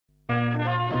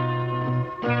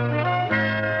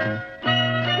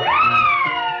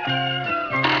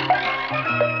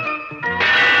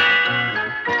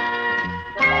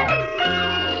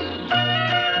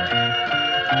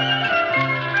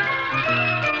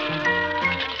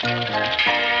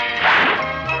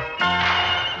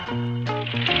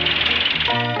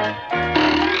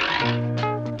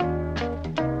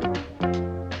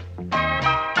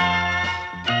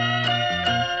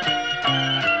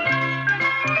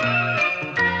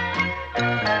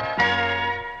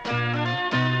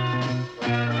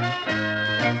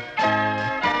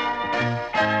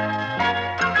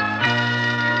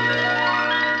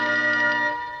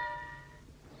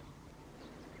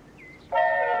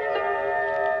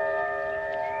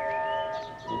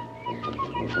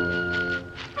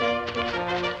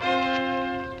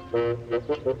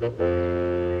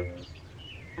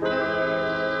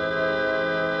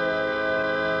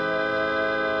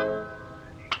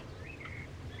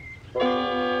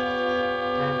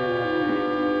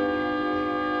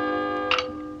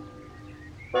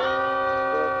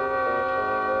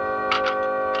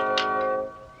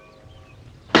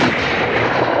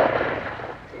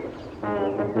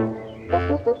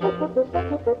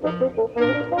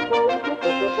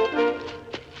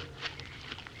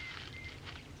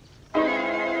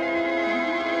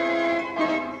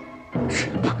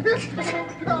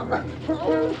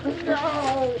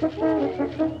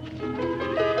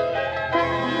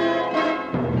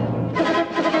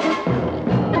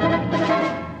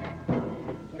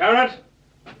Carrot?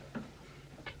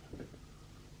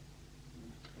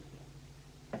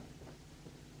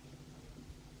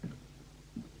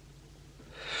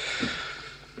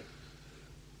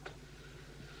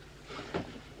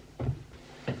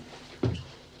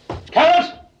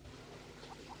 Carrot?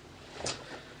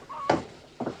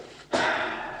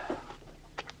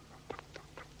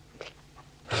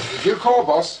 Did you call,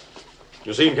 boss?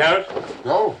 You seen Carrot?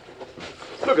 No.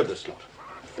 Look at this lot.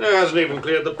 He hasn't even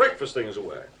cleared the breakfast things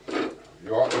away.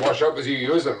 You ought to wash up as you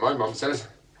use them, my mum says.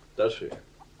 Does she?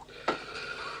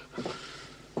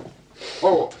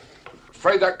 Oh,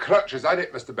 afraid that clutch has had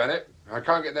it, Mr. Bennett. I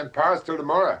can't get them parts till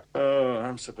tomorrow. Oh,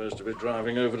 I'm supposed to be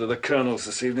driving over to the Colonel's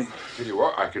this evening. Tell you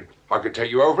what, I could take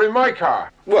you over in my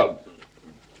car. Well,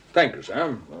 thank you,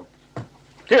 Sam.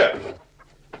 Here,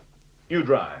 you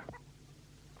drive.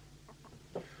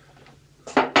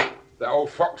 That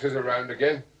old fox is around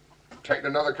again. Taking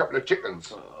another couple of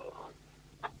chickens.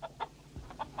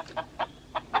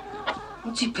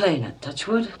 What's he playing at,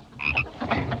 Touchwood?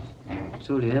 That's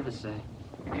all he ever say.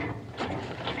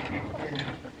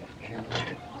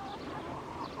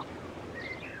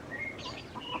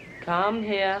 Come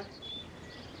here.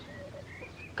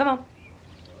 Come on.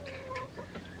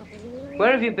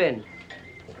 Where have you been?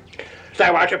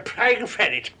 Thou art a prying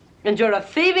ferret. And you're a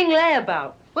thieving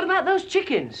layabout. What about those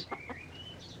chickens?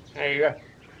 I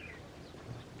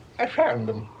found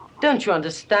them. Don't you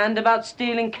understand about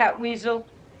stealing, Catweazle?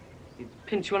 You'd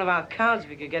pinch one of our cards if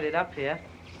we could get it up here.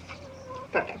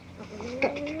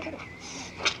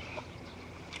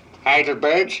 Idle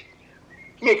birds,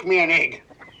 make me an egg.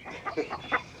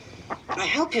 I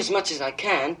help you as much as I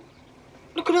can.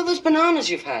 Look at all those bananas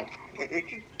you've had.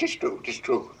 Tis true, tis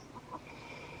true.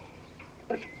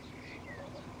 But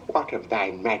what of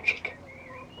thy magic?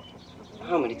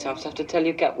 How many times do I have to tell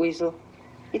you, Catweazle?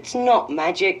 It's not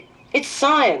magic. It's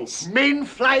science. Men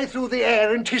fly through the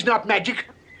air and 'tis not magic.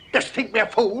 Dost think me a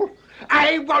fool?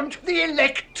 I want the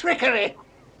electricity.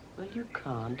 Well, you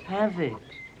can't have it.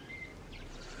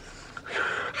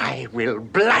 I will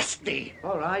blast thee.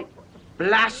 All right.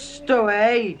 Blast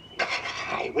away.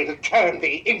 I will turn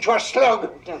thee into a slug.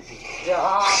 Don't be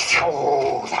daft.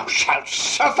 So thou shalt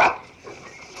suffer.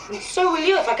 And so will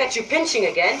you if I get you pinching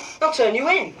again. I'll turn you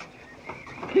in.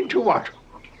 Into what?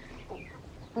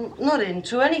 Not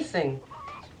into anything.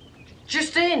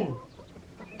 Just in.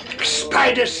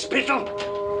 Spider spittle.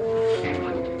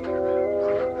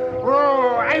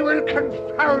 Oh, I will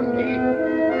confound thee.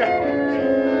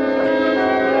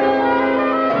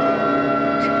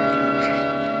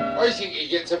 I think he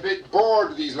gets a bit bored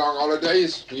with these long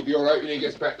holidays. He'll be all right when he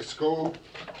gets back to school.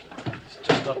 He's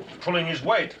just not pulling his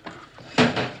weight.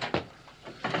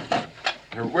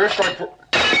 Now, where should I put...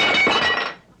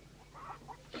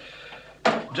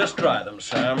 Just try them,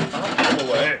 Sam. I'll put them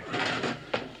away.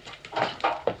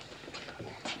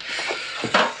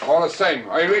 All the same,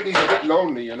 I reckon he's a bit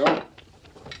lonely, you know.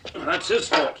 That's his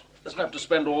fault. Doesn't have to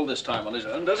spend all this time on his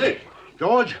own, does he?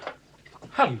 George?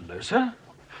 Hello, sir.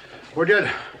 We're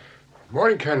dead.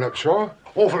 Morning, Colonel Upshaw.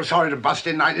 Awful sorry to bust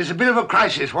in like this. It's a bit of a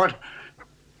crisis, what?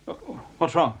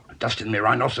 What's wrong? I dusted me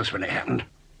rhinoceros when it happened.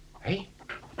 Hey?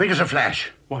 Quick as a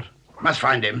flash. What? Must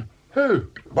find him. Who?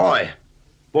 Boy.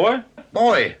 Boy?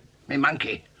 Boy. Me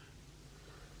monkey.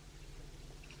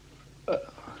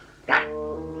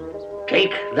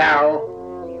 Take thou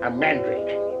a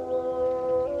mandrake.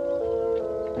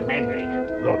 A mandrake.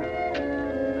 Good.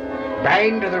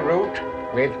 Bind the root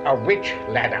with a witch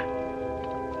ladder.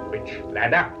 Witch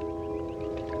ladder.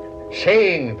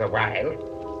 Saying the while.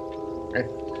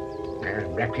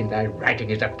 Wrapped in thy writing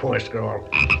is a poor scroll.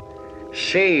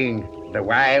 Saying the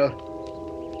while.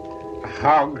 A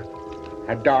hog,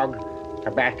 a dog,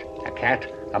 a bat, a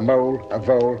cat, a mole, a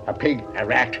vole, a pig, a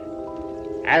rat.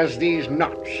 As these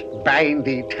knots bind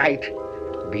thee tight,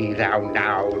 be thou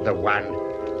now the one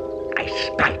I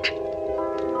spite.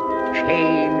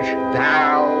 Change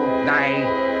thou thy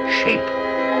shape.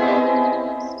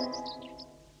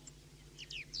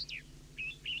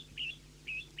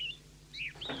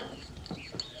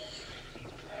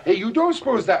 Hey, you don't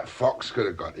suppose that fox could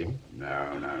have got him?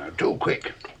 No. Too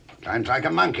quick. Times like a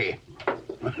monkey.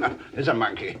 There's a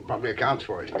monkey. Probably accounts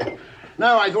for it.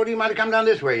 No, I thought he might have come down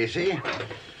this way, you see.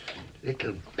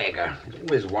 Little beggar.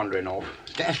 Always wandering off.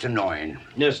 It's dashed annoying.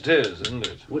 Yes, it is, isn't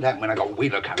it? What happened when I got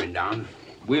Wheeler coming down?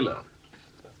 Wheeler.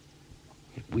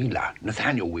 Wheeler?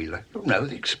 Nathaniel Wheeler? Oh, no,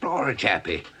 the explorer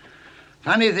chappie.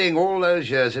 Funny thing, all those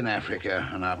years in Africa,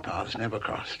 and our paths never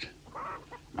crossed.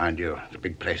 Mind you, it's a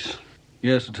big place.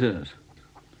 Yes, it is.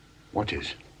 What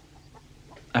is?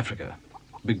 Africa.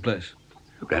 Big place.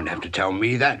 You don't have to tell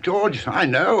me that, George. I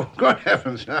know. Good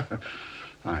heavens, no.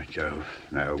 By Jove.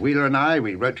 No, Wheeler and I,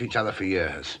 we wrote to each other for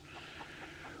years.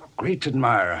 Great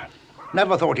admirer.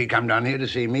 Never thought he'd come down here to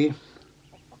see me.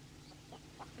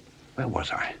 Where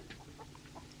was I?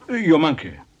 Your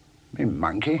monkey. Me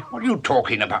monkey? What are you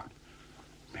talking about?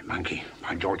 Me monkey.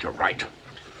 By George, you're right.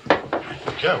 By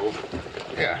Jove.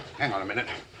 Here, hang on a minute.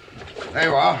 There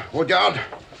you are, Woodyard.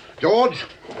 George.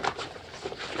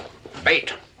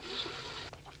 Bait.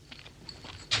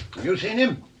 Have you seen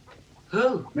him?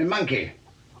 Who? Me monkey.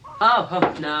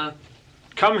 Oh, no.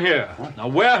 Come here. What? Now,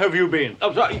 where have you been?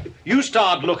 Oh, sorry. You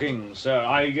start looking, sir.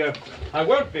 I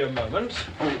won't be a moment.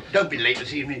 Oh, don't be late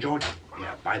this evening, George.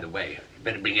 Yeah, by the way, you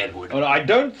better bring Edward. Oh, no, I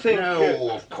don't think...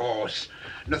 No, of course.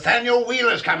 Nathaniel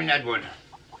Wheeler's coming, Edward.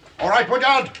 All right,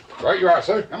 Woodyard. Right you are,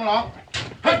 sir. Come along.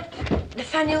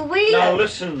 Nathaniel Wheeler. Now,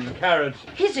 listen, Carrot.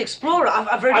 He's the explorer.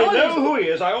 I've read I all know his... who he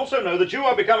is. I also know that you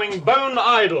are becoming bone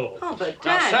idle. Oh, but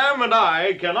Now, Dad... Sam and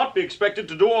I cannot be expected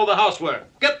to do all the housework.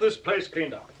 Get this place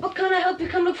cleaned up. Well, can't I help you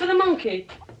come look for the monkey?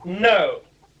 No.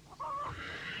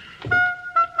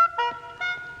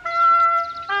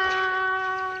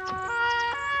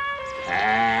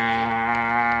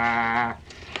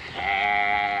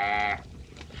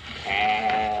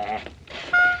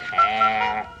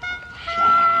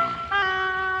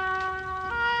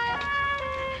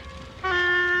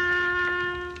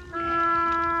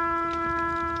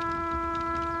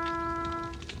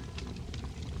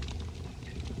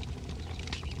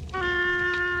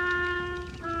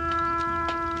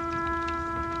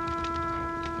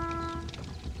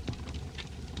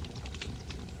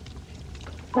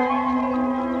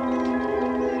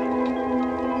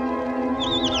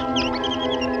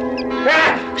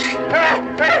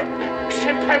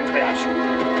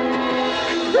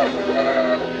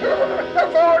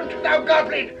 Avaunt, thou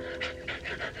goblin!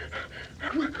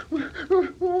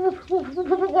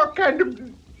 What kind of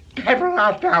devil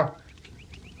art thou?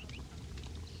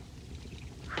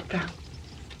 Art thou?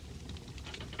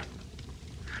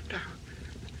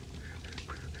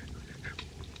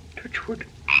 Touchwood,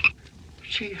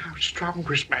 see how strong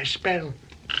was my spell.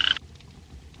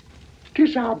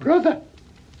 'Tis our brother.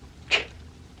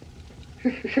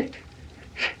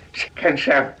 Canst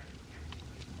thou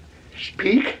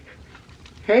speak?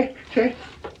 Eh?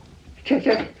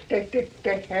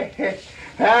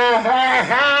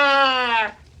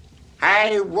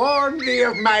 I warned thee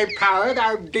of my power,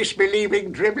 thou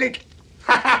disbelieving driblet.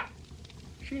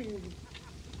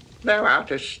 Thou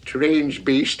art a strange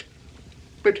beast,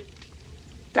 but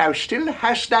thou still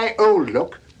hast thy old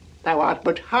look. Thou art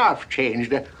but half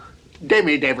changed, a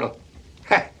demi-devil.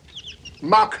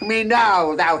 Mock me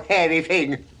now, thou hairy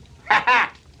thing.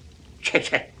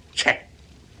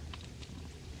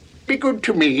 Be good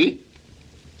to me,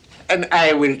 and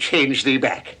I will change thee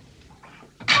back.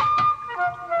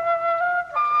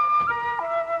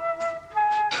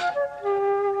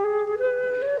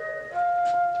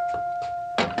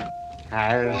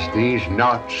 As these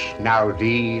knots now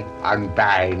thee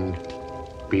unbind,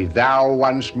 be thou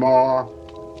once more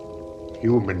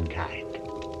humankind.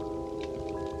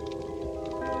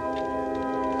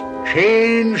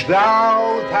 Change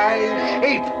thou thy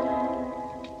shape.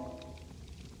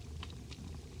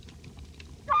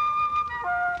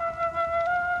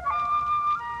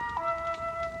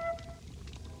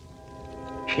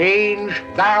 change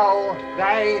thou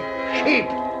thy shape.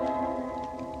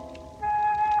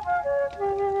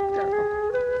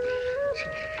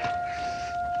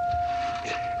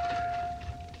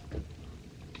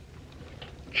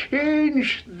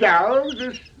 Change thou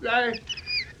thy...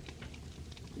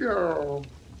 Oh,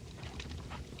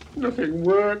 nothing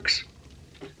works.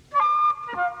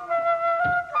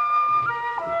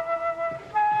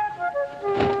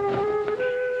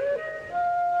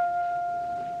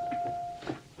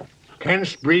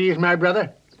 Canst breathe, my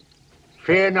brother?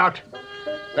 Fear not,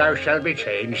 thou shalt be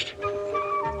changed.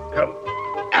 Come.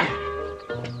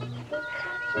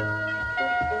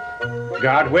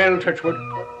 Guard well, Touchwood.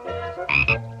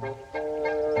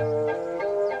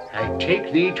 I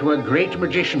take thee to a great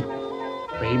magician,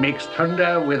 for he makes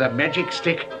thunder with a magic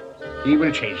stick. He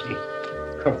will change thee.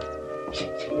 Come.